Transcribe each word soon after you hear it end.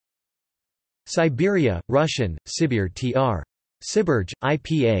Siberia, Russian, Sibir tr. Sibirj,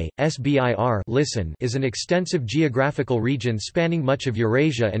 IPA, SBIR listen is an extensive geographical region spanning much of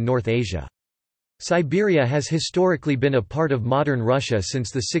Eurasia and North Asia. Siberia has historically been a part of modern Russia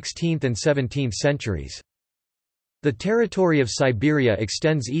since the 16th and 17th centuries. The territory of Siberia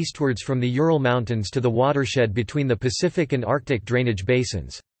extends eastwards from the Ural Mountains to the watershed between the Pacific and Arctic drainage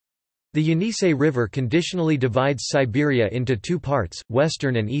basins. The Yenisei River conditionally divides Siberia into two parts,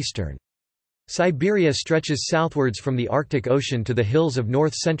 western and eastern. Siberia stretches southwards from the Arctic Ocean to the hills of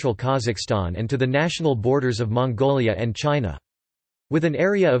north-central Kazakhstan and to the national borders of Mongolia and China. With an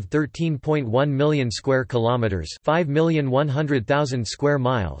area of 13.1 million square kilometers, 5,100,000 square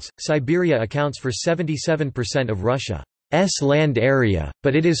miles, Siberia accounts for 77% of Russia's land area,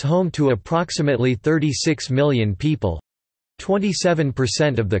 but it is home to approximately 36 million people,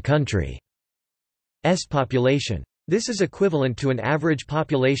 27% of the country's population. This is equivalent to an average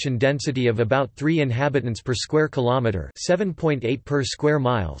population density of about 3 inhabitants per square kilometre, 7.8 per square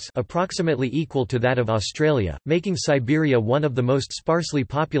miles, approximately equal to that of Australia, making Siberia one of the most sparsely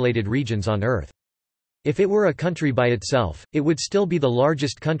populated regions on Earth. If it were a country by itself, it would still be the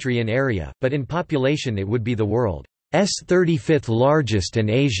largest country in area, but in population it would be the world's 35th largest and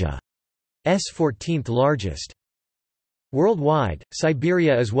Asia's 14th largest. Worldwide,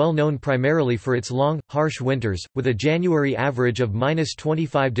 Siberia is well known primarily for its long, harsh winters, with a January average of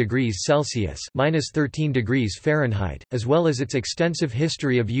 -25 degrees Celsius (-13 degrees Fahrenheit), as well as its extensive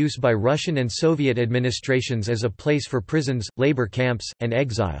history of use by Russian and Soviet administrations as a place for prisons, labor camps, and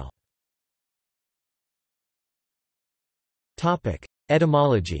exile.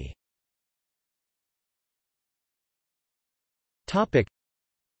 Etymology.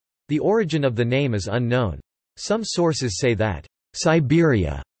 The origin of the name is unknown. Some sources say that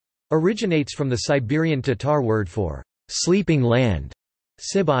Siberia originates from the Siberian Tatar word for sleeping land,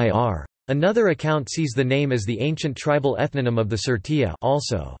 Sib-ir. Another account sees the name as the ancient tribal ethnonym of the Surtia,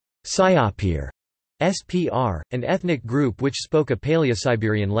 also Siapir, SPR, an ethnic group which spoke a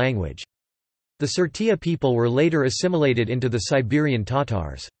Paleo-Siberian language. The Surtia people were later assimilated into the Siberian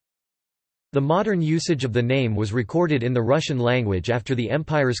Tatars. The modern usage of the name was recorded in the Russian language after the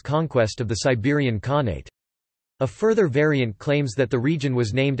empire's conquest of the Siberian Khanate. A further variant claims that the region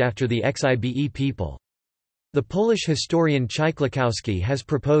was named after the Xibe people. The Polish historian Czajkowski has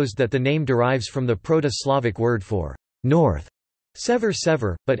proposed that the name derives from the Proto-Slavic word for north,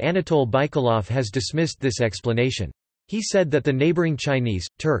 sever, but Anatol Baikalov has dismissed this explanation. He said that the neighboring Chinese,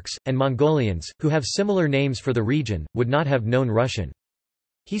 Turks, and Mongolians, who have similar names for the region, would not have known Russian.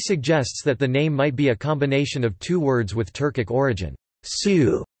 He suggests that the name might be a combination of two words with Turkic origin,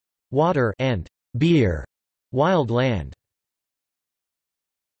 su, water, and beer, wild land.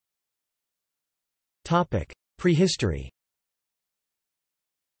 Prehistory.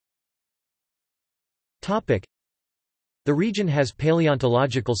 The region has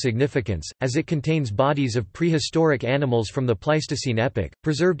paleontological significance, as it contains bodies of prehistoric animals from the Pleistocene epoch,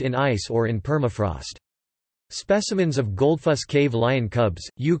 preserved in ice or in permafrost. Specimens of Goldfuss cave lion cubs,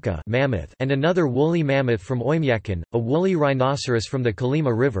 Yucca mammoth, and another woolly mammoth from Oymyakon, a woolly rhinoceros from the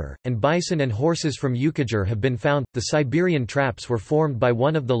Kolyma River, and bison and horses from Yukagir have been found. The Siberian traps were formed by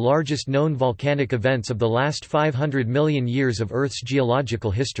one of the largest known volcanic events of the last 500 million years of Earth's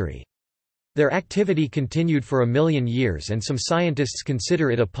geological history. Their activity continued for 1 million years, and some scientists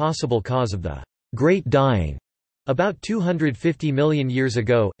consider it a possible cause of the Great Dying. About 250 million years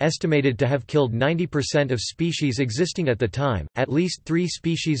ago, estimated to have killed 90% of species existing at the time. At least 3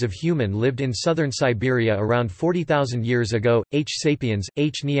 species of human lived in southern Siberia around 40,000 years ago: H. sapiens,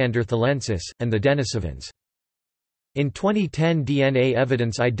 H. neanderthalensis, and the Denisovans. In 2010, DNA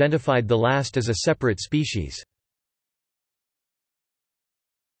evidence identified the last as a separate species.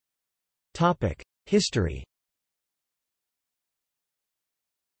 Topic: History.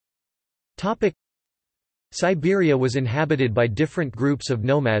 Topic: Siberia was inhabited by different groups of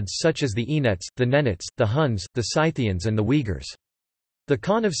nomads such as the Enets, the Nenets, the Huns, the Scythians and the Uyghurs. The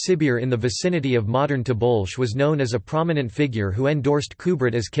Khan of Sibir in the vicinity of modern Tobolsk was known as a prominent figure who endorsed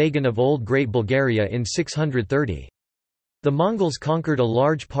Kubrat as Kagan of Old Great Bulgaria in 630. The Mongols conquered a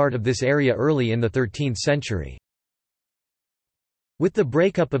large part of this area early in the 13th century. With the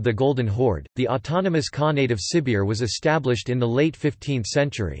breakup of the Golden Horde, the autonomous Khanate of Sibir was established in the late 15th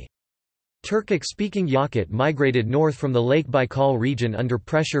century. Turkic-speaking Yakut migrated north from the Lake Baikal region under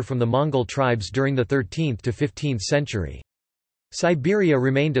pressure from the Mongol tribes during the 13th to 15th century. Siberia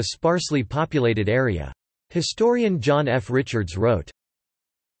remained a sparsely populated area. Historian John F. Richards wrote,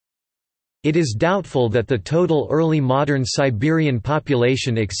 "It is doubtful that the total early modern Siberian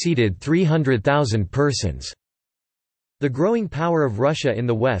population exceeded 300,000 persons. The growing power of Russia in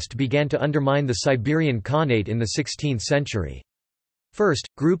the west began to undermine the Siberian Khanate in the 16th century. First,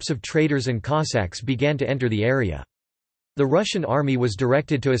 groups of traders and Cossacks began to enter the area. The Russian army was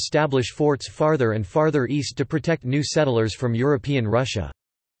directed to establish forts farther and farther east to protect new settlers from European Russia.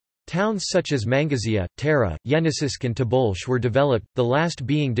 Towns such as Mangazia, Tara, Yeniseisk and Tobolsk were developed, the last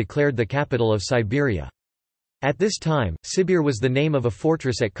being declared the capital of Siberia. At this time, Sibir was the name of a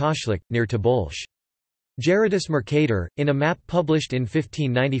fortress at Koshlik, near Tobolsk. Gerardus Mercator, in a map published in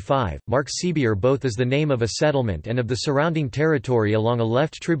 1595, marks Sibir both as the name of a settlement and of the surrounding territory along a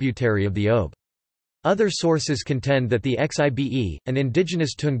left tributary of the Ob. Other sources contend that the Xibe, an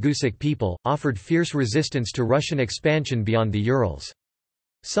indigenous Tungusic people, offered fierce resistance to Russian expansion beyond the Urals.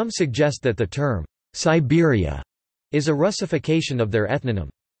 Some suggest that the term, Siberia, is a Russification of their ethnonym.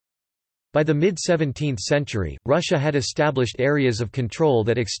 By the mid-17th century, Russia had established areas of control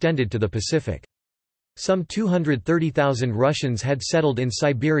that extended to the Pacific. Some 230,000 Russians had settled in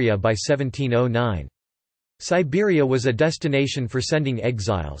Siberia by 1709. Siberia was a destination for sending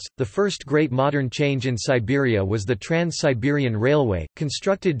exiles. The first great modern change in Siberia was the Trans-Siberian Railway,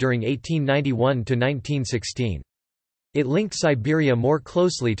 constructed during 1891 to 1916. It linked Siberia more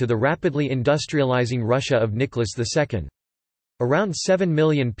closely to the rapidly industrializing Russia of Nicholas II. Around 7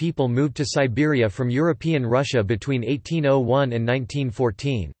 million people moved to Siberia from European Russia between 1801 and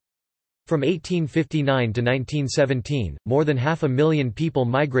 1914. From 1859 to 1917, more than 500,000 people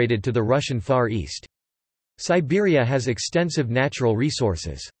migrated to the Russian Far East. Siberia has extensive natural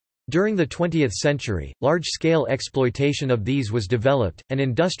resources. During the 20th century, large-scale exploitation of these was developed, and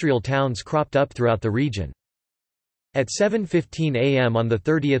industrial towns cropped up throughout the region. At 7:15 a.m. on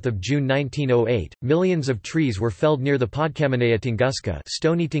 30 June 1908, millions of trees were felled near the Podkamenaya Tunguska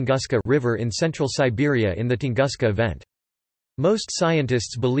Stony Tunguska River in central Siberia in the Tunguska event. Most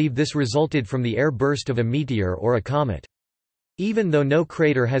scientists believe this resulted from the air burst of a meteor or a comet. Even though no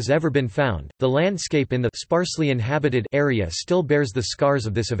crater has ever been found, the landscape in the sparsely inhabited area still bears the scars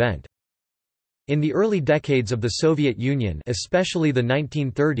of this event. In the early decades of the Soviet Union, especially the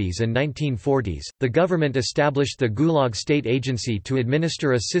 1930s and 1940s, the government established the Gulag State Agency to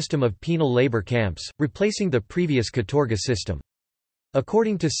administer a system of penal labor camps, replacing the previous Katorga system.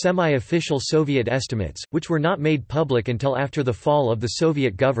 According to semi-official Soviet estimates, which were not made public until after the fall of the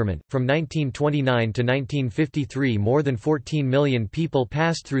Soviet government, from 1929 to 1953 more than 14 million people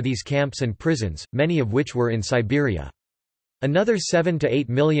passed through these camps and prisons, many of which were in Siberia. Another 7 to 8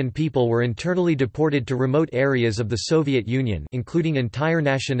 million people were internally deported to remote areas of the Soviet Union, including entire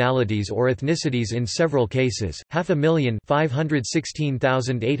nationalities or ethnicities in several cases. 500,000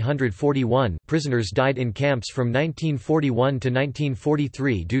 (516,841) prisoners died in camps from 1941 to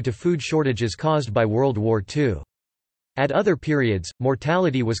 1943 due to food shortages caused by World War II. At other periods,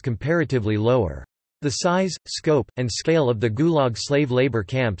 mortality was comparatively lower. The size, scope, and scale of the Gulag slave labor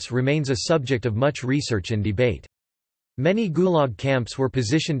camps remains a subject of much research and debate. Many Gulag camps were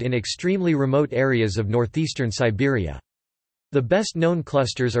positioned in extremely remote areas of northeastern Siberia. The best-known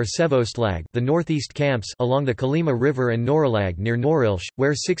clusters are Sevostlag, the northeast camps along the Kolyma River, and Norilsk near Norilsk,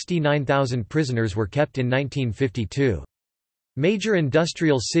 where 69,000 prisoners were kept in 1952. Major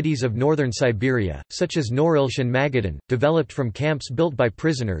industrial cities of northern Siberia, such as Norilsk and Magadan, developed from camps built by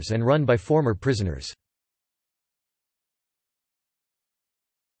prisoners and run by former prisoners.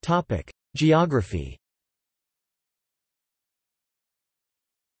 Geography.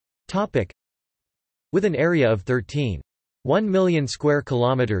 With an area of 13.1 million square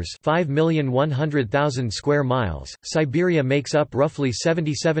kilometers, 5,100,000 square miles, Siberia makes up roughly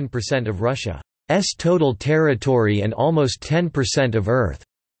 77% of Russia's total territory and almost 10% of Earth's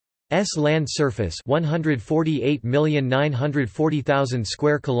land surface, 148,940,000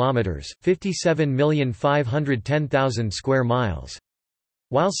 square kilometers, 57,510,000 square miles.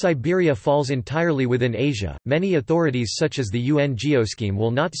 While Siberia falls entirely within Asia, many authorities such as the UN Geoscheme will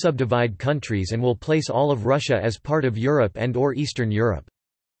not subdivide countries and will place all of Russia as part of Europe and/or Eastern Europe.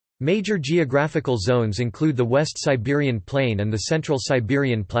 Major geographical zones include the West Siberian Plain and the Central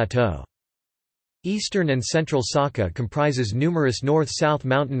Siberian Plateau. Eastern and Central Sakha comprises numerous north-south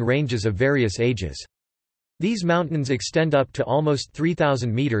mountain ranges of various ages. These mountains extend up to almost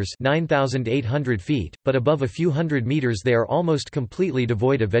 3,000 meters (9,800 feet), but above a few hundred meters they are almost completely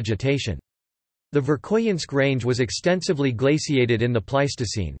devoid of vegetation. The Verkhoyansk Range was extensively glaciated in the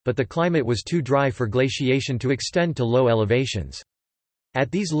Pleistocene, but the climate was too dry for glaciation to extend to low elevations.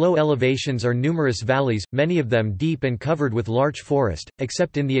 At these low elevations are numerous valleys, many of them deep and covered with larch forest,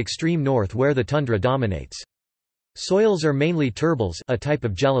 except in the extreme north where the tundra dominates. Soils are mainly turbals, a type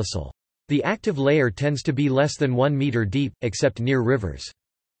of gelisol. The active layer tends to be less than 1 meter deep, except near rivers.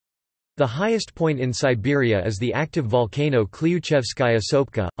 The highest point in Siberia is the active volcano Klyuchevskaya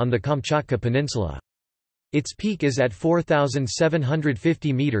Sopka, on the Kamchatka Peninsula. Its peak is at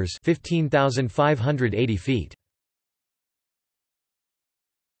 4,750 meters (15,580 feet).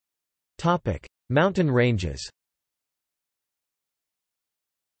 Topic: Mountain ranges.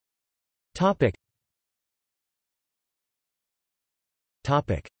 Topic: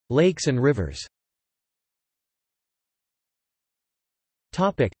 Lakes and rivers.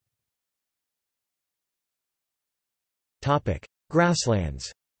 Topic: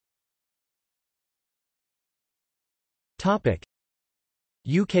 Grasslands.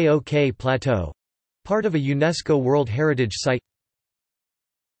 Ukok Plateau, part of a UNESCO World Heritage Site.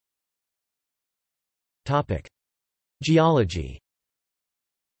 Geology.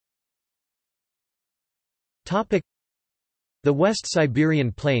 The West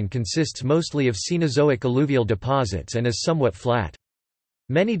Siberian Plain consists mostly of Cenozoic alluvial deposits and is somewhat flat.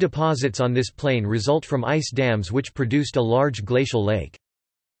 Many deposits on this plain result from ice dams which produced a large glacial lake.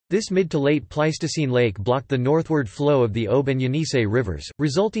 This mid to late Pleistocene lake blocked the northward flow of the Ob and Yenisei rivers,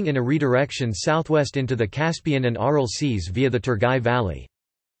 resulting in a redirection southwest into the Caspian and Aral seas via the Turgai Valley.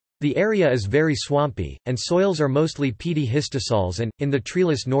 The area is very swampy, and soils are mostly peaty histosols and, in the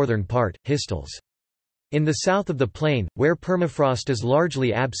treeless northern part, histels. In the south of the plain, where permafrost is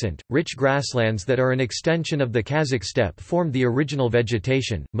largely absent, rich grasslands that are an extension of the Kazakh steppe formed the original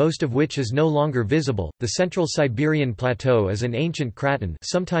vegetation, most of which is no longer visible. The Central Siberian Plateau is an ancient craton,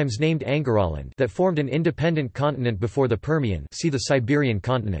 sometimes named Angaraland, that formed an independent continent before the Permian. See the Siberian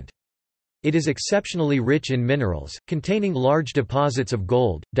continent. It is exceptionally rich in minerals, containing large deposits of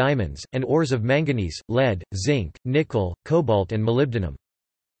gold, diamonds, and ores of manganese, lead, zinc, nickel, cobalt and molybdenum.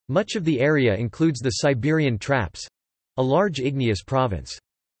 Much of the area includes the Siberian Traps—a large igneous province.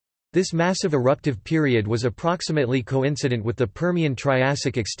 This massive eruptive period was approximately coincident with the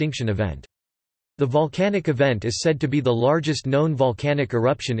Permian-Triassic extinction event. The volcanic event is said to be the largest known volcanic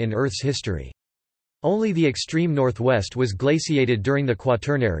eruption in Earth's history. Only the extreme northwest was glaciated during the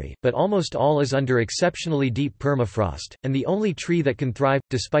Quaternary, but almost all is under exceptionally deep permafrost, and the only tree that can thrive,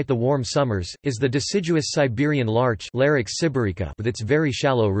 despite the warm summers, is the deciduous Siberian larch Larix sibirica with its very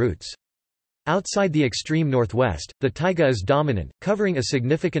shallow roots. Outside the extreme northwest, the taiga is dominant, covering a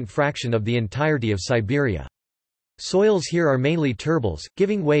significant fraction of the entirety of Siberia. Soils here are mainly turbals,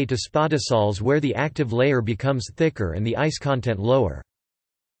 giving way to spadosols where the active layer becomes thicker and the ice content lower.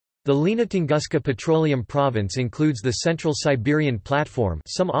 The Lena-Tunguska Petroleum Province includes the Central Siberian Platform,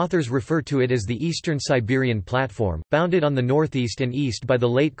 some authors refer to it as the Eastern Siberian Platform, bounded on the northeast and east by the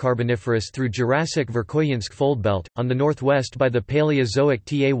Late Carboniferous through Jurassic Verkhoyansk Foldbelt, on the northwest by the Paleozoic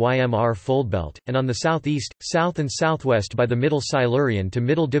Taymr Foldbelt, and on the southeast, south and southwest by the Middle Silurian to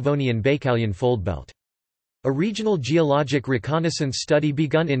Middle Devonian Baikalian Foldbelt. A regional geologic reconnaissance study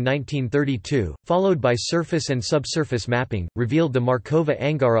begun in 1932, followed by surface and subsurface mapping, revealed the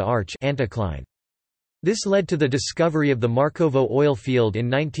Markova-Angara Arch anticline. This led to the discovery of the Markovo oil field in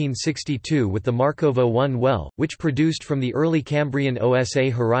 1962 with the Markovo 1 well, which produced from the early Cambrian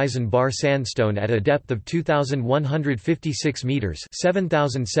OSA horizon bar sandstone at a depth of 2,156 meters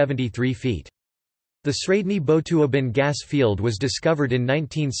 (7,073 feet). The Sredny Botuobin gas field was discovered in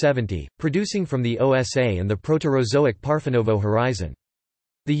 1970, producing from the OSA and the Proterozoic Parfenovo horizon.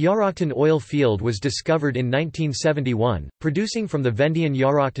 The Yarokhtan oil field was discovered in 1971, producing from the Vendian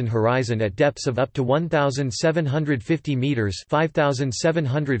Yarokhtan horizon at depths of up to 1,750 meters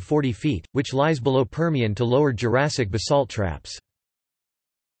 (5,740 feet), which lies below Permian to Lower Jurassic basalt traps.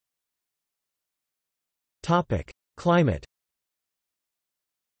 Topic: Climate.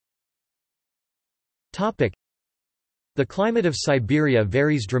 The climate of Siberia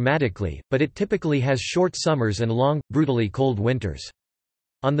varies dramatically, but it typically has short summers and long, brutally cold winters.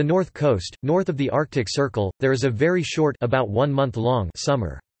 On the north coast, north of the Arctic Circle, there is a very short, about 1 month long,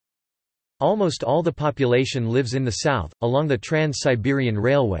 summer. Almost all the population lives in the south, along the Trans-Siberian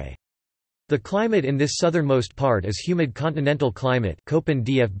Railway. The climate in this southernmost part is humid continental climate Köppen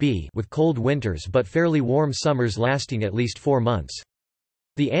DFB with cold winters but fairly warm summers lasting at least 4 months.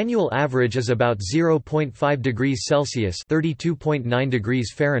 The annual average is about 0.5 degrees Celsius (32.9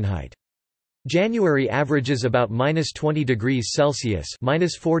 degrees Fahrenheit). January averages about -20 degrees Celsius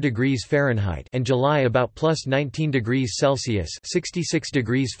 (-4 degrees Fahrenheit) and July about +19 degrees Celsius (66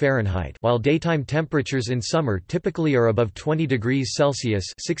 degrees Fahrenheit), while daytime temperatures in summer typically are above 20 degrees Celsius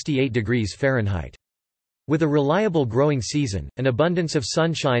 (68 degrees Fahrenheit). With a reliable growing season, an abundance of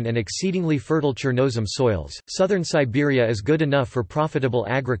sunshine and exceedingly fertile Chernozem soils, southern Siberia is good enough for profitable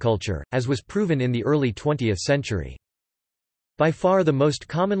agriculture, as was proven in the early 20th century. By far the most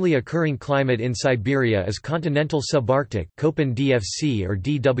commonly occurring climate in Siberia is continental subarctic Köppen DFC or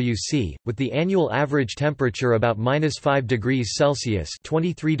DWC, with the annual average temperature about -5 degrees Celsius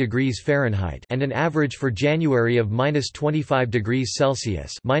 (23 degrees Fahrenheit) and an average for January of -25 degrees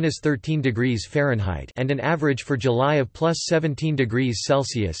Celsius (-13 degrees Fahrenheit) and an average for July of +17 degrees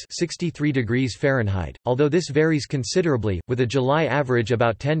Celsius (63 degrees Fahrenheit), although this varies considerably, with a July average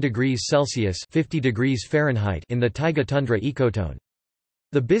about 10 degrees Celsius (50 degrees Fahrenheit) in the taiga tundra ecotone.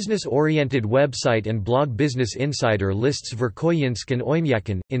 The business-oriented website and blog Business Insider lists Verkhoyansk and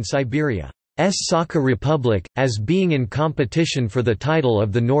Oymyakon, in Siberia's Sakha Republic, as being in competition for the title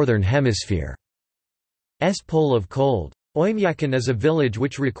of the Northern Hemisphere's pole of cold. Oymyakon is a village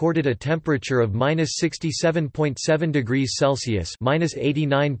which recorded a temperature of -67.7 degrees Celsius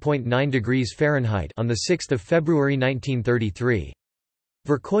 (-89.9 degrees Fahrenheit) on 6 February 1933.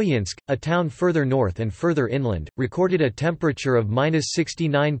 Verkhoyansk, a town further north and further inland, recorded a temperature of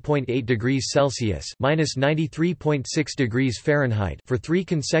 -69.8 degrees Celsius (-93.6 degrees Fahrenheit) for 3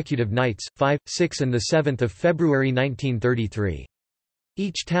 consecutive nights, 5, 6 and 7 February 1933.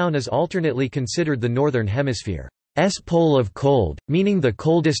 Each town is alternately considered the Northern Hemisphere's pole of cold, meaning the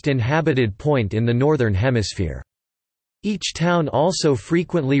coldest inhabited point in the Northern Hemisphere. Each town also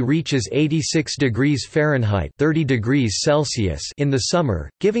frequently reaches 86 degrees Fahrenheit (30 degrees Celsius) in the summer,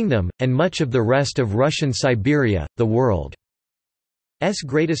 giving them, and much of the rest of Russian Siberia, the world's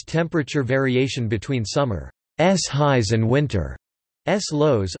greatest temperature variation between summer's highs and winter's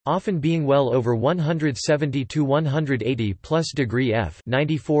lows, often being well over 170 to 180 plus degree F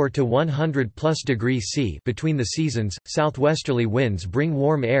 (94 to 100 plus degree C). Between the seasons, southwesterly winds bring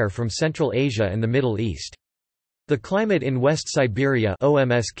warm air from Central Asia and the Middle East. The climate in West Siberia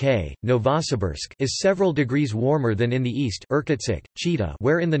 (OMSK, Novosibirsk) is several degrees warmer than in the east Irkutsk, Chita,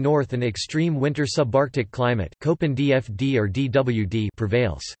 where in the north an extreme winter subarctic climate Köppen DFD or DWD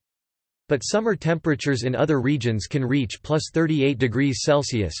prevails. But summer temperatures in other regions can reach +38 degrees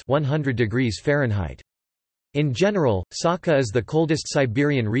Celsius (100 degrees Fahrenheit). In general, Sakha is the coldest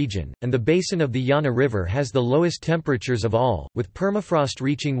Siberian region, and the basin of the Yana River has the lowest temperatures of all, with permafrost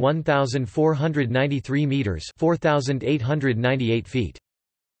reaching 1,493 meters (4,898 feet).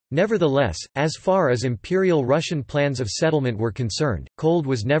 Nevertheless, as far as Imperial Russian plans of settlement were concerned, cold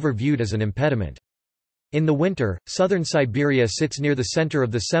was never viewed as an impediment. In the winter, southern Siberia sits near the center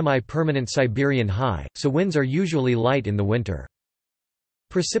of the semi-permanent Siberian high, so winds are usually light in the winter.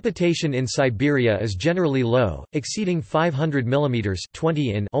 Precipitation in Siberia is generally low, exceeding 500 mm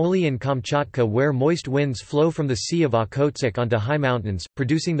 20 in only in Kamchatka, where moist winds flow from the Sea of Okhotsk onto high mountains,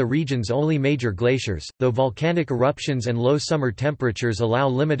 producing the region's only major glaciers, though volcanic eruptions and low summer temperatures allow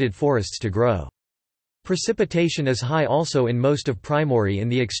limited forests to grow. Precipitation is high also in most of Primorye in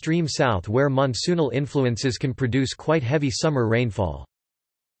the extreme south, where monsoonal influences can produce quite heavy summer rainfall.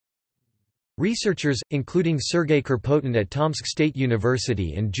 Researchers, including Sergei Karpotin at Tomsk State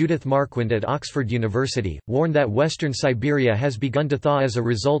University and Judith Marquand at Oxford University, warn that western Siberia has begun to thaw as a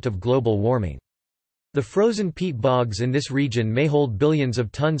result of global warming. The frozen peat bogs in this region may hold billions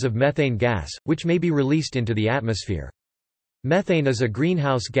of tons of methane gas, which may be released into the atmosphere. Methane is a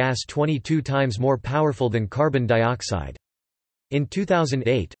greenhouse gas 22 times more powerful than carbon dioxide. In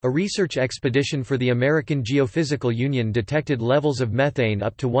 2008, a research expedition for the American Geophysical Union detected levels of methane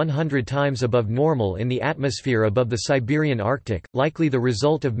up to 100 times above normal in the atmosphere above the Siberian Arctic, likely the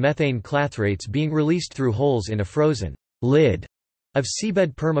result of methane clathrates being released through holes in a frozen lid of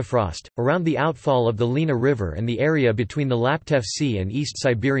seabed permafrost, around the outfall of the Lena River and the area between the Laptev Sea and East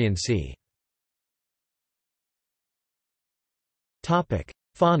Siberian Sea.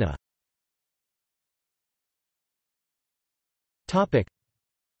 Fauna.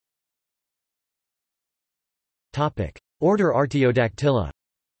 Order Artiodactyla.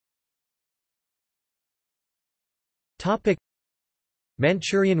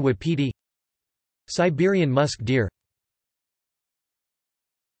 Manchurian wapiti, Siberian musk deer.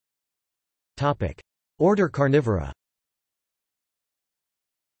 Order Carnivora.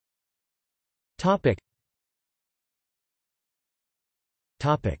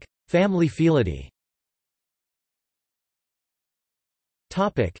 Family Felidae.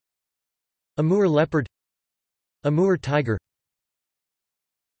 Amur leopard, Amur tiger.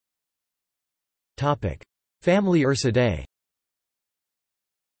 Family Ursidae.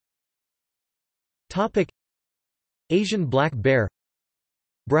 Asian black bear,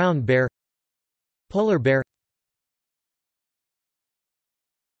 brown bear, polar bear.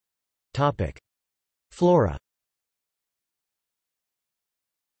 Flora.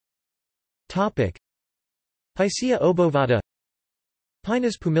 Picea obovata,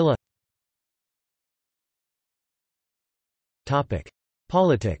 Pinus pumila.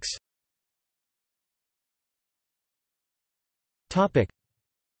 Politics.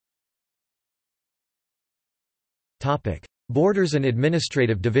 Borders and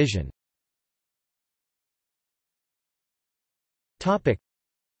administrative division.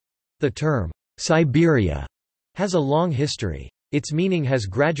 The term, Siberia, has a long history. Its meaning has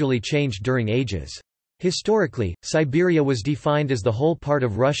gradually changed during ages. Historically, Siberia was defined as the whole part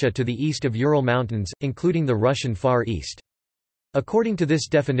of Russia to the east of Ural Mountains, including the Russian Far East. According to this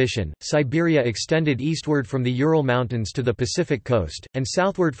definition, Siberia extended eastward from the Ural Mountains to the Pacific coast, and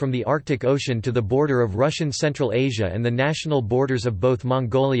southward from the Arctic Ocean to the border of Russian Central Asia and the national borders of both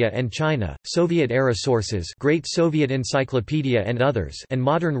Mongolia and China. Soviet-era sources, Great Soviet Encyclopedia and others, and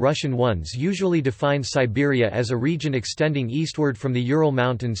modern Russian ones usually define Siberia as a region extending eastward from the Ural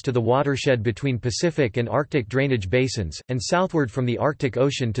Mountains to the watershed between Pacific and Arctic drainage basins, and southward from the Arctic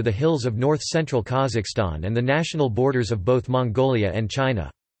Ocean to the hills of north-central Kazakhstan and the national borders of both Mongolia and China.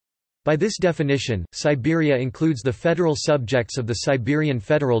 By this definition, Siberia includes the federal subjects of the Siberian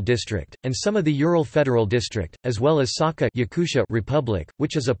Federal District, and some of the Ural Federal District, as well as Sakha Yakutia Republic,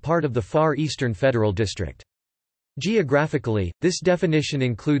 which is a part of the Far Eastern Federal District. Geographically, this definition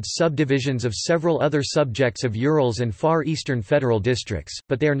includes subdivisions of several other subjects of Urals and Far Eastern Federal Districts,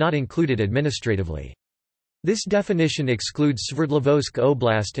 but they are not included administratively. This definition excludes Sverdlovsk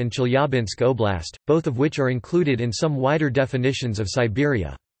Oblast and Chelyabinsk Oblast, both of which are included in some wider definitions of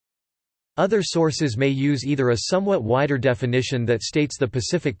Siberia. Other sources may use either a somewhat wider definition that states the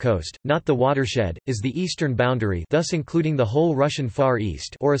Pacific coast, not the watershed, is the eastern boundary, thus including the whole Russian Far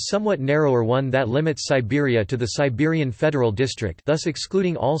East, or a somewhat narrower one that limits Siberia to the Siberian Federal District, thus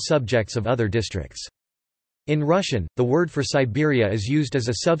excluding all subjects of other districts. In Russian, the word for Siberia is used as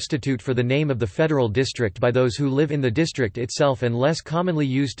a substitute for the name of the federal district by those who live in the district itself and less commonly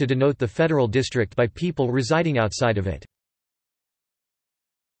used to denote the federal district by people residing outside of it.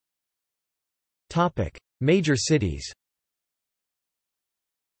 Major cities.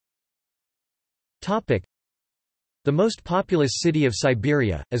 The most populous city of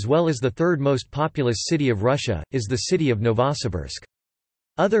Siberia, as well as the third most populous city of Russia, is the city of Novosibirsk.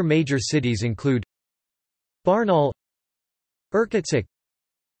 Other major cities include Barnaul, Irkutsk,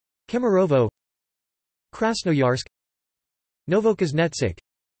 Kemerovo, Krasnoyarsk, Novokuznetsk,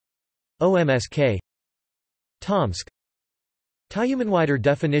 Omsk, Tomsk. Tyumenwider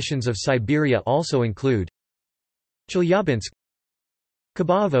definitions of Siberia also include Chelyabinsk,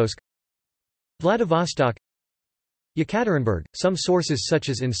 Khabarovsk, Vladivostok, Yekaterinburg. Some sources such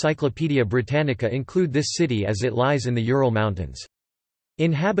as Encyclopaedia Britannica include this city as it lies in the Ural Mountains.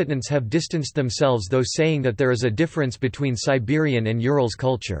 Inhabitants have distanced themselves, though, saying that there is a difference between Siberian and Urals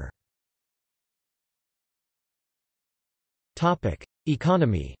culture.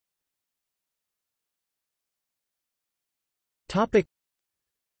 Economy.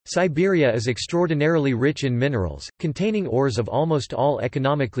 Siberia is extraordinarily rich in minerals, containing ores of almost all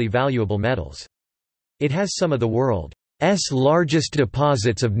economically valuable metals. It has some of the world's largest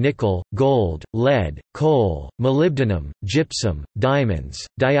deposits of nickel, gold, lead, coal, molybdenum, gypsum, diamonds,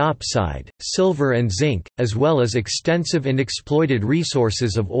 diopside, silver and zinc, as well as extensive and exploited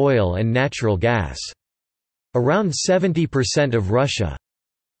resources of oil and natural gas. Around 70% of Russia's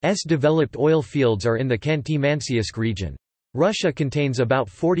developed oil fields are in the Khanty-Mansiysk region. Russia contains about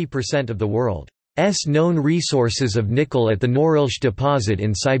 40% of the world's known resources of nickel at the Norilsk deposit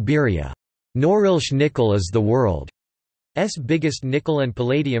in Siberia. Norilsk nickel is the world's biggest nickel and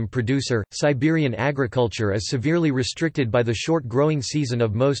palladium producer. Siberian agriculture is severely restricted by the short growing season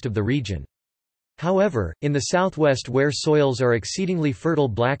of most of the region. However, in the southwest, where soils are exceedingly fertile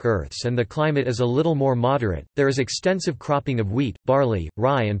black earths and the climate is a little more moderate, there is extensive cropping of wheat, barley,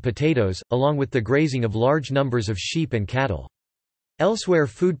 rye and potatoes, along with the grazing of large numbers of sheep and cattle. Elsewhere,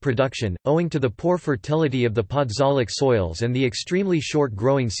 food production, owing to the poor fertility of the podzolic soils and the extremely short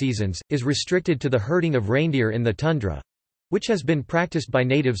growing seasons, is restricted to the herding of reindeer in the tundra, which has been practiced by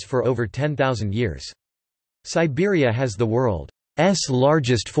natives for over 10,000 years. Siberia has the world's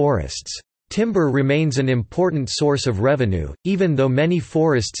largest forests. Timber remains an important source of revenue, even though many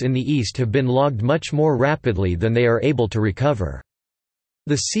forests in the east have been logged much more rapidly than they are able to recover.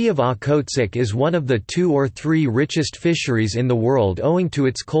 The Sea of Okhotsk is one of the 2 or 3 richest fisheries in the world owing to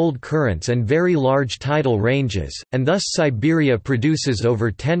its cold currents and very large tidal ranges, and thus Siberia produces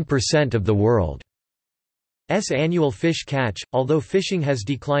over 10% of the world's annual fish catch, although fishing has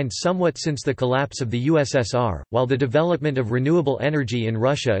declined somewhat since the collapse of the USSR, while the development of renewable energy in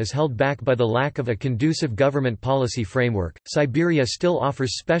Russia is held back by the lack of a conducive government policy framework. Siberia still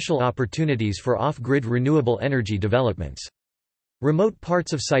offers special opportunities for off-grid renewable energy developments. Remote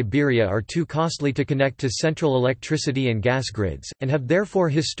parts of Siberia are too costly to connect to central electricity and gas grids, and have therefore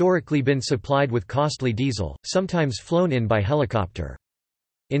historically been supplied with costly diesel, sometimes flown in by helicopter.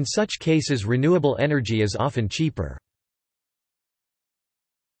 In such cases renewable energy is often cheaper.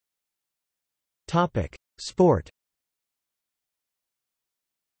 Sport.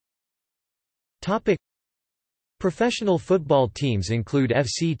 Professional football teams include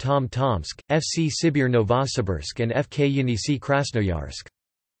FC Tom Tomsk, FC Sibir Novosibirsk and FK Yenisei Krasnoyarsk.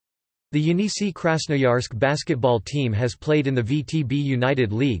 The Yenisei Krasnoyarsk basketball team has played in the VTB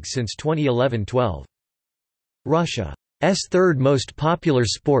United League since 2011-12. Russia's third most popular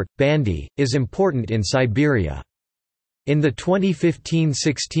sport, bandy, is important in Siberia. In the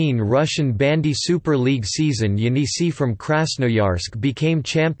 2015-16 Russian Bandy Super League season, Yenisei from Krasnoyarsk became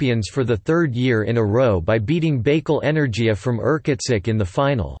champions for the third year in a row by beating Baikal Energia from Irkutsk in the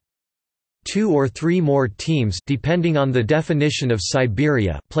final. 2 or 3 more teams, depending on the definition of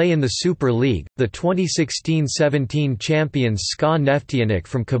Siberia, play in the Super League. The 2016-17 champions SKA Neftyanik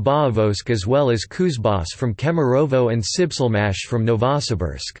from Khabarovsk as well as Kuzbas from Kemerovo and Sibselmash from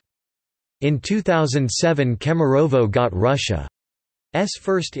Novosibirsk. In 2007 Kemerovo got Russia's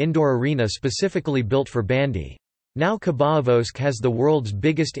first indoor arena specifically built for bandy. Now Khabarovsk has the world's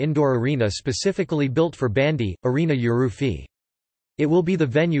biggest indoor arena specifically built for bandy, Arena Yurufi. It will be the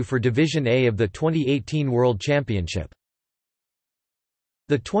venue for Division A of the 2018 World Championship.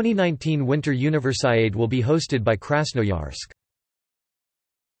 The 2019 Winter Universiade will be hosted by Krasnoyarsk.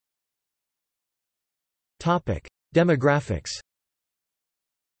 Demographics.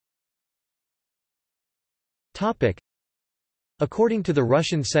 According to the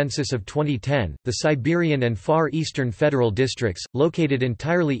Russian census of 2010, the Siberian and Far Eastern federal districts, located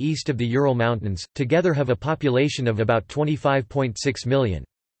entirely east of the Ural Mountains, together have a population of about 25.6 million.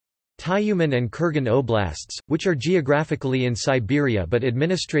 Tyumen and Kurgan oblasts, which are geographically in Siberia but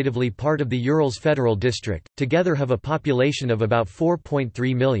administratively part of the Urals Federal District, together have a population of about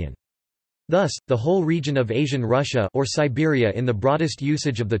 4.3 million. Thus, the whole region of Asian Russia or Siberia in the broadest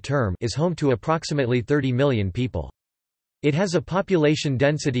usage of the term is home to approximately 30 million people. It has a population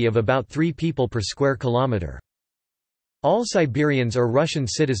density of about 3 people per square kilometre. All Siberians are Russian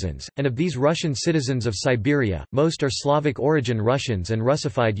citizens, and of these Russian citizens of Siberia, most are Slavic origin Russians and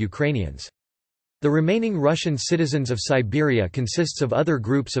Russified Ukrainians. The remaining Russian citizens of Siberia consists of other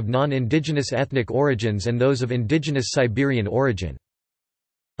groups of non-indigenous ethnic origins and those of indigenous Siberian origin.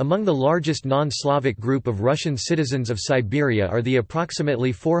 Among the largest non-Slavic group of Russian citizens of Siberia are the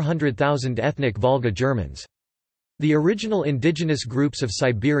approximately 400,000 ethnic Volga Germans. The original indigenous groups of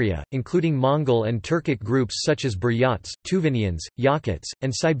Siberia, including Mongol and Turkic groups such as Buryats, Tuvinians, Yakuts,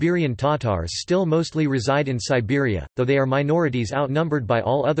 and Siberian Tatars still mostly reside in Siberia, though they are minorities outnumbered by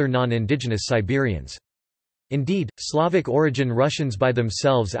all other non-indigenous Siberians. Indeed, Slavic origin Russians by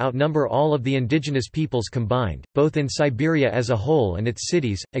themselves outnumber all of the indigenous peoples combined, both in Siberia as a whole and its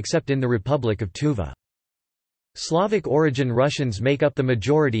cities, except in the Republic of Tuva. Slavic origin Russians make up the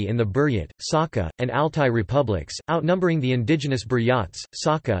majority in the Buryat, Sakha, and Altai republics, outnumbering the indigenous Buryats,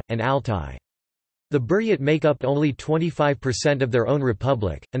 Sakha, and Altai. The Buryat make up only 25% of their own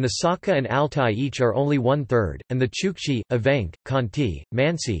republic, and the Sakha and Altai each are only 1/3, and the Chukchi, Evenk, Khanty,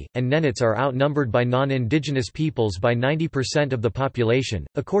 Mansi, and Nenets are outnumbered by non-indigenous peoples by 90% of the population.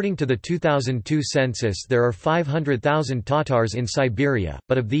 According to the 2002 census, there are 500,000 Tatars in Siberia,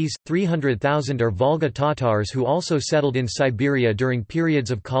 but of these, 300,000 are Volga Tatars who also settled in Siberia during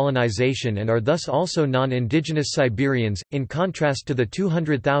periods of colonization and are thus also non-indigenous Siberians, in contrast to the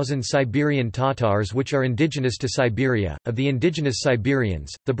 200,000 Siberian Tatars which are indigenous to Siberia. Of the indigenous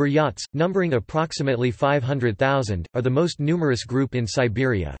Siberians, the Buryats, numbering approximately 500,000, are the most numerous group in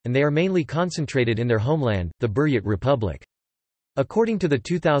Siberia, and they are mainly concentrated in their homeland, the Buryat Republic. According to the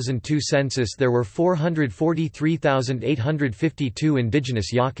 2002 census, there were 443,852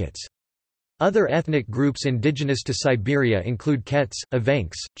 indigenous Yakuts. Other ethnic groups indigenous to Siberia include Kets,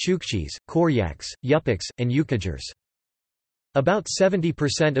 Evenks, Chukchis, Koryaks, Yupiks, and Yukagers. About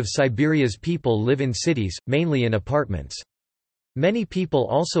 70% of Siberia's people live in cities, mainly in apartments. Many people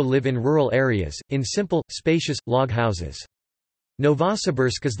also live in rural areas, in simple, spacious, log houses.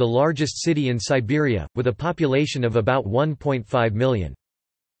 Novosibirsk is the largest city in Siberia, with a population of about 1.5 million.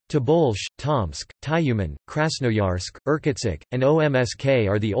 Tobolsk, Tomsk, Tyumen, Krasnoyarsk, Irkutsk, and Omsk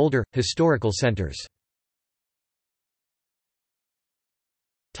are the older, historical centers.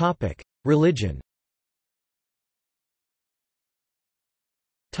 Religion.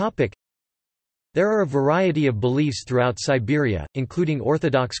 There are a variety of beliefs throughout Siberia, including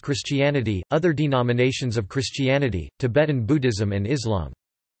Orthodox Christianity, other denominations of Christianity, Tibetan Buddhism and Islam.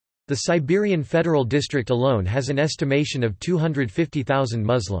 The Siberian Federal District alone has an estimation of 250,000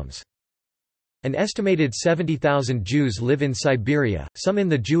 Muslims. An estimated 70,000 Jews live in Siberia, some in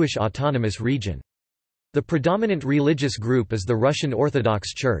the Jewish Autonomous Region. The predominant religious group is the Russian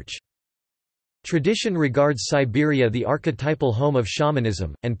Orthodox Church. Tradition regards Siberia the archetypal home of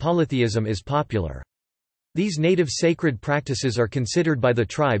shamanism, and polytheism is popular. These native sacred practices are considered by the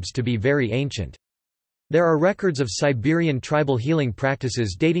tribes to be very ancient. There are records of Siberian tribal healing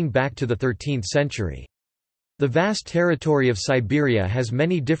practices dating back to the 13th century. The vast territory of Siberia has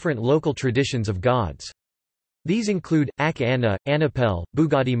many different local traditions of gods. These include, Ak Anna, Anapel,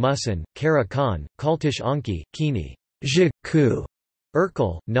 Bugadi Musan, Kara Khan, Kaltish Anki, Kini, Zhiku,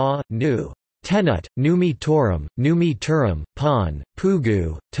 Urkel, Na, Nu, Tenut, Numi Torum, Numi Turum, Pan,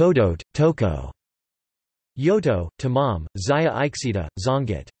 Pugu, Todot, Toko, Yoto, Tamam, Zaya Iksita,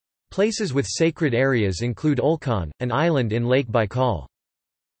 Zongit. Places with sacred areas include Olkhan, an island in Lake Baikal.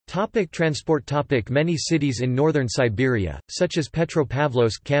 Transport. Many cities in northern Siberia, such as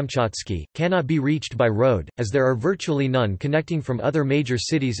Petropavlovsk-Kamchatsky, cannot be reached by road, as there are virtually none connecting from other major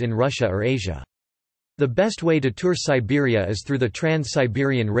cities in Russia or Asia. The best way to tour Siberia is through the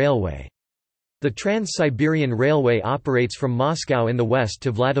Trans-Siberian Railway. The Trans-Siberian Railway operates from Moscow in the west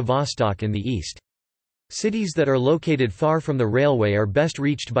to Vladivostok in the east. Cities that are located far from the railway are best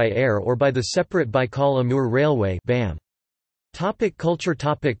reached by air or by the separate Baikal-Amur Railway (BAM). Culture.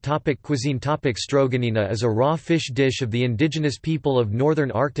 Cuisine. Stroganina is a raw fish dish of the indigenous people of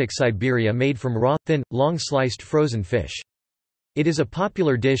northern Arctic Siberia made from raw, thin, long-sliced frozen fish. It is a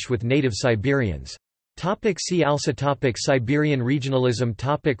popular dish with native Siberians. See also. Siberian regionalism.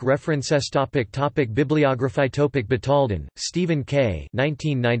 References. Bibliography. Batalden, Stephen K.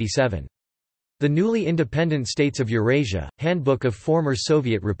 1997. The Newly Independent States of Eurasia, Handbook of Former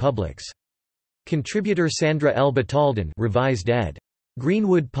Soviet Republics. Contributor Sandra L. Batalden, revised ed.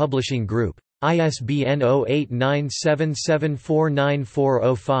 Greenwood Publishing Group. ISBN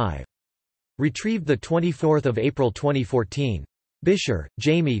 0897749405. Retrieved 24 April 2014. Bisher,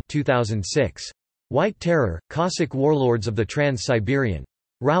 Jamie 2006. White Terror, Cossack Warlords of the Trans-Siberian.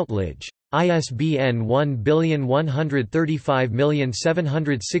 Routledge. ISBN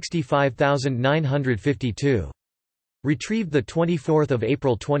 1135765952. Retrieved 24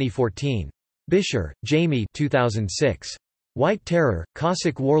 April 2014. Bisher, Jamie 2006. White Terror,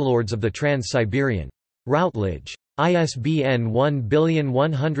 Cossack Warlords of the Trans-Siberian. Routledge. ISBN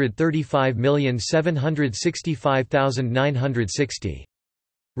 1135765960.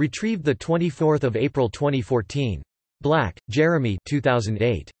 Retrieved 24 April 2014. Black, Jeremy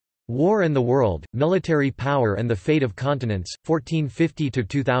 2008. War and the World, Military Power and the Fate of Continents,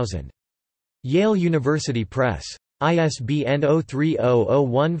 1450–2000. Yale University Press. ISBN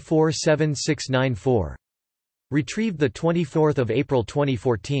 0300147694. Retrieved 24 April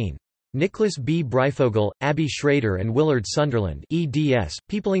 2014. Nicholas B. Breifogel, Abby Schrader and Willard Sunderland eds,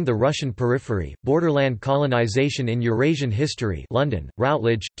 Peopling the Russian Periphery, Borderland Colonization in Eurasian History London,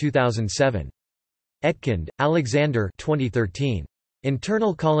 Routledge, 2007. Etkind, Alexander 2013.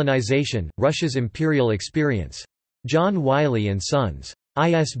 Internal Colonization, Russia's Imperial Experience. John Wiley & Sons.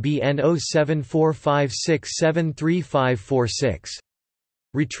 ISBN 0745673546.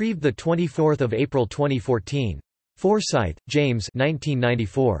 Retrieved 24 April 2014. Forsyth, James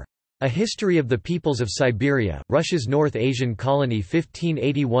 1994. A History of the Peoples of Siberia, Russia's North Asian Colony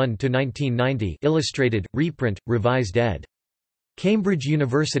 1581–1990 illustrated, reprint, revised ed. Cambridge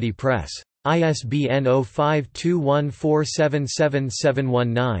University Press. ISBN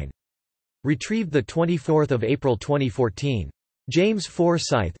 0521477719. Retrieved 24 April 2014. James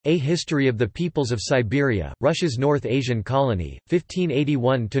Forsyth, A History of the Peoples of Siberia, Russia's North Asian Colony,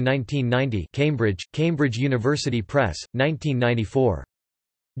 1581–1990 Cambridge, Cambridge University Press, 1994.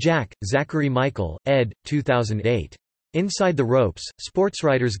 Jack, Zachary Michael, ed. 2008. Inside the Ropes,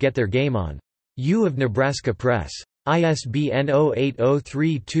 Sportswriters Get Their Game On. U of Nebraska Press. ISBN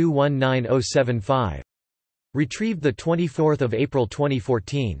 0803219075. Retrieved 24 April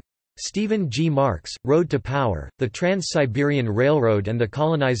 2014. Stephen G. Marks, Road to Power, The Trans-Siberian Railroad and the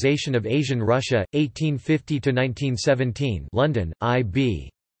Colonization of Asian Russia, 1850–1917 London, I.B.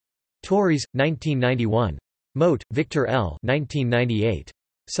 Tauris, 1991. Mote, Victor L. 1998.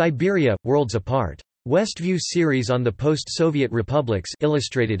 Siberia, Worlds Apart. Westview Series on the Post-Soviet Republics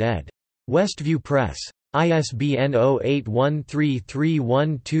Illustrated ed. Westview Press. ISBN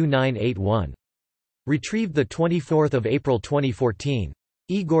 0813312981. Retrieved 24 April 2014.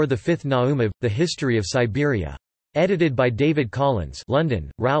 Igor V. Naumov, The History of Siberia. Edited by David Collins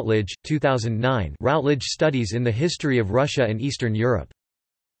London, Routledge, 2009 Routledge Studies in the History of Russia and Eastern Europe.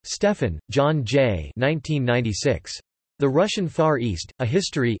 Stephan, John J. 1996. The Russian Far East, A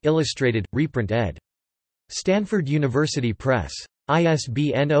History Illustrated, reprint ed. Stanford University Press.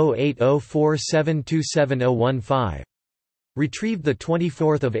 ISBN 0804727015. Retrieved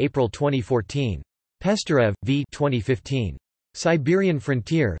 24 April 2014. Pesterev, V. 2015. Siberian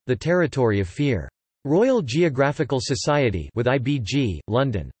Frontier, The Territory of Fear. Royal Geographical Society with IBG,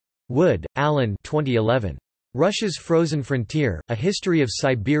 London. Wood, Alan 2011. Russia's Frozen Frontier, A History of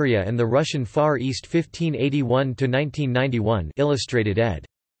Siberia and the Russian Far East 1581–1991 Illustrated ed.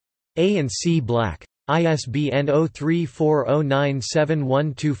 A and C Black. ISBN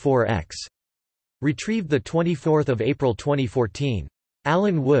 0340971124-X. Retrieved 24 April 2014.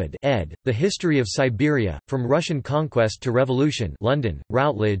 Alan Wood ed., The History of Siberia, From Russian Conquest to Revolution London,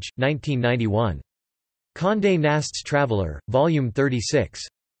 Routledge, 1991. Condé Nast's Traveller, Volume 36.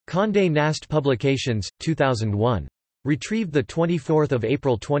 Condé Nast Publications, 2001. Retrieved 24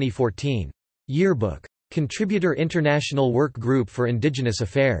 April 2014. Yearbook. Contributor International Work Group for Indigenous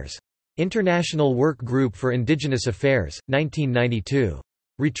Affairs. International Work Group for Indigenous Affairs, 1992.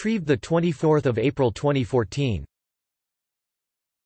 Retrieved 24 April 2014.